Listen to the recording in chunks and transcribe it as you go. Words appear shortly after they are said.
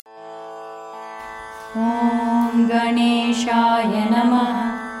ॐ गणेशाय नमः।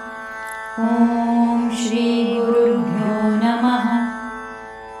 ॐ श्रीगुरुभ्यो नमः।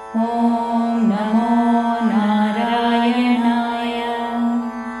 ॐ नमो नारायणाय।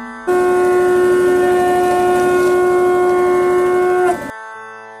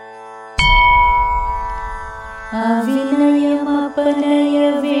 अविनयमपनय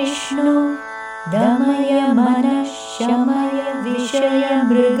विष्णु दमय मनः शमय विषय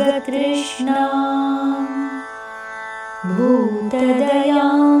मृगतृष्णा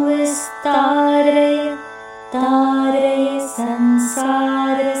भूतदयां विस्तारय तारय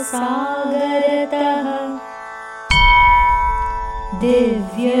संसारसागरतः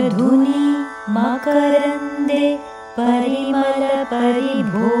दिव्यधुनि मकरन्दे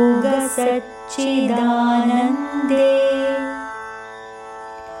परिमलपरिभोगसच्चिदानन्दे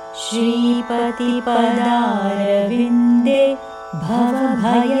श्रीपतिपदारविन्दे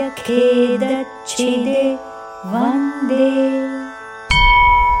भवभयखेदच्छिदे वन्दे।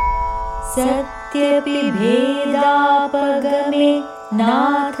 सत्यपि भेदापगमे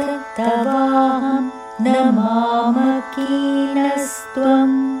नाथ तवाहं न मामकीनस्त्वम्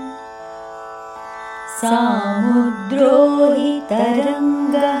सामुद्रो हि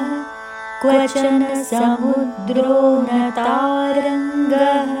तरङ्गः क्वचन समुद्रो न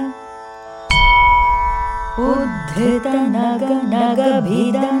तारङ्गः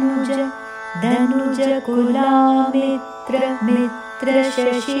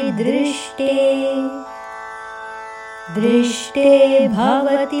उद्धृतनगनगभिदनुजकुलामित्रमित्रशशिदृष्टे दृष्टे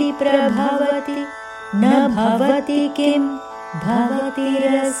भवति प्रभवति न भवति किं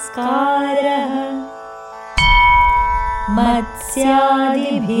भवतिरस्कारः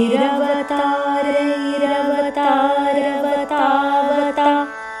मत्स्यादिभिरवतारैरवतारवतावता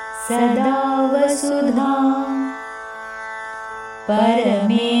सदा वसुधाम्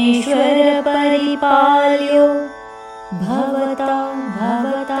परमेश्वर परिपाल्यो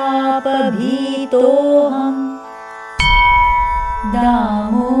भवतापभीतोऽहम्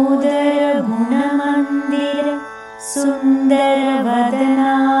दामोदर गुणमन्दिर सुन्दर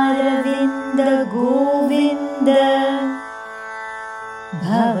वदनारविन्द गोविन्द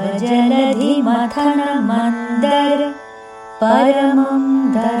भवजलधिमथन मन्दर परमं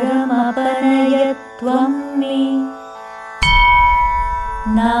दरमपनय त्वं मे।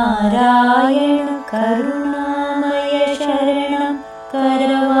 नारायण करुणामय शरणं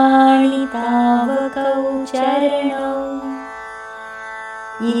करवाणि तावकौ चरणौ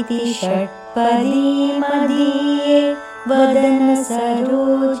इति षट्पदी मदीये वदन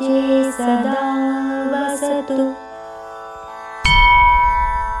सरोजे सदा